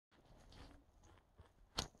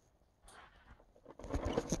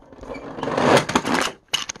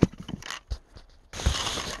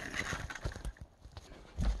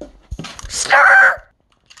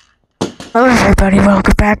everybody,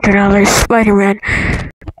 welcome back to another Spider-Man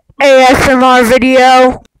ASMR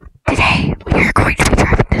video. Today, we are going to be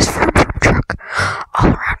driving this vroom truck all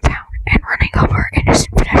around town and running over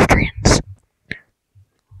innocent pedestrians.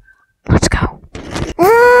 Let's go.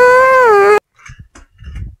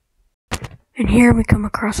 And here we come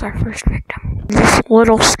across our first victim. This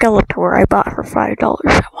little Skeletor I bought for $5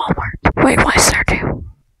 at Walmart. Wait, why is there two?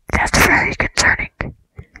 That's very concerning.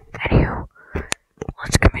 Anywho,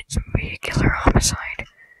 let's commit some vehicular homicide.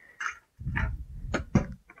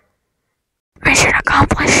 Mission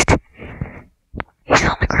accomplished. He's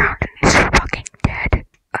on the ground and he's fucking dead.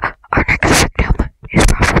 Our next victim is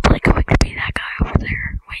probably going to be that guy over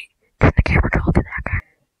there. Wait, turn the camera to look at that guy.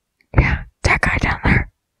 Yeah, that guy down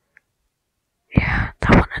there. Yeah, that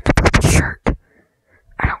one in the purple shirt.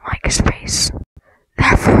 I don't like his face.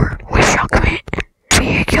 Therefore, we shall commit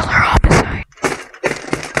vehicular homicide.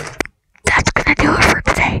 That's gonna do it for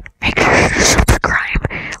today. Make sure to subscribe,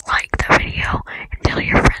 like the video, and tell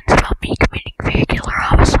your friends about me committing vehicular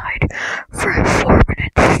homicide for 4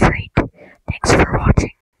 minutes straight. Thanks for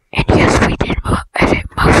watching. And yes, we did edit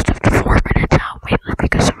most of the 4 minutes out, mainly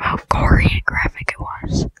because of how gory and graphic it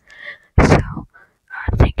was. So,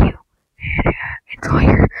 thank you.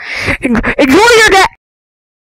 And enjoy